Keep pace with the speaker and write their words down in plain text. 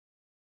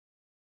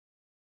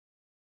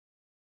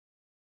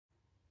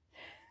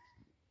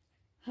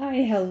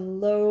Hi,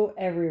 hello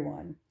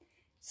everyone.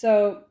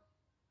 So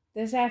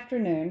this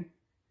afternoon,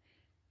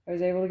 I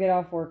was able to get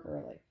off work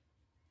early.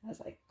 I was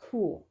like,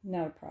 cool,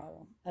 no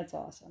problem. That's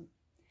awesome.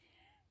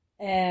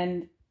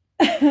 And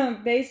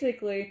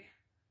basically,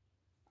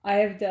 I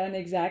have done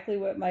exactly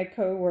what my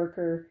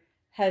coworker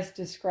has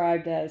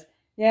described as,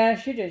 yeah,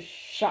 she just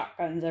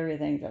shotguns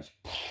everything, just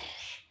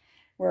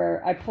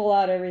where I pull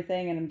out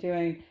everything and I'm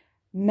doing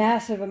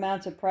massive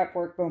amounts of prep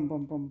work, boom,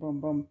 boom, boom, boom,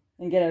 boom,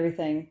 and get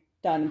everything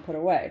done and put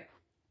away.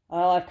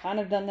 Well, I've kind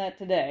of done that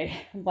today.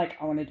 I'm like,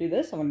 I want to do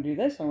this, I want to do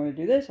this, I want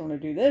to do this, I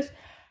want to do this.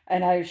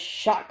 And I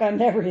shotgunned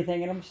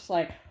everything. And I'm just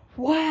like,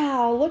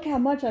 wow, look how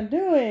much I'm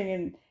doing.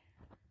 And,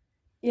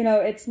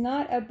 it's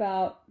not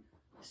about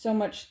so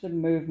much the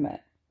movement,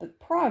 but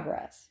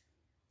progress.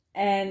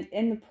 And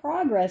in the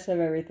progress of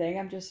everything,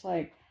 I'm just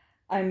like,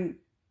 I'm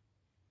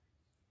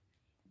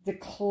the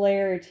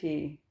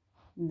clarity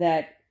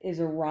that is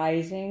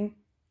arising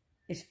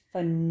is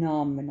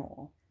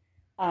phenomenal.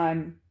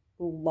 I'm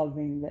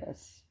loving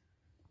this.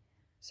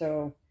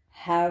 So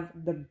have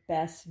the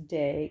best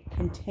day.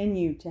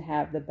 Continue to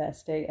have the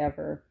best day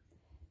ever.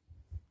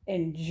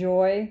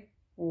 Enjoy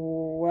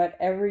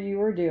whatever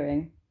you are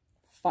doing.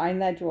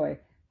 Find that joy.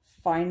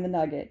 Find the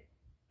nugget.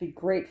 Be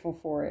grateful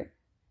for it.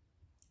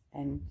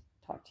 And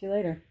talk to you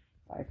later.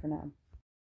 Bye for now.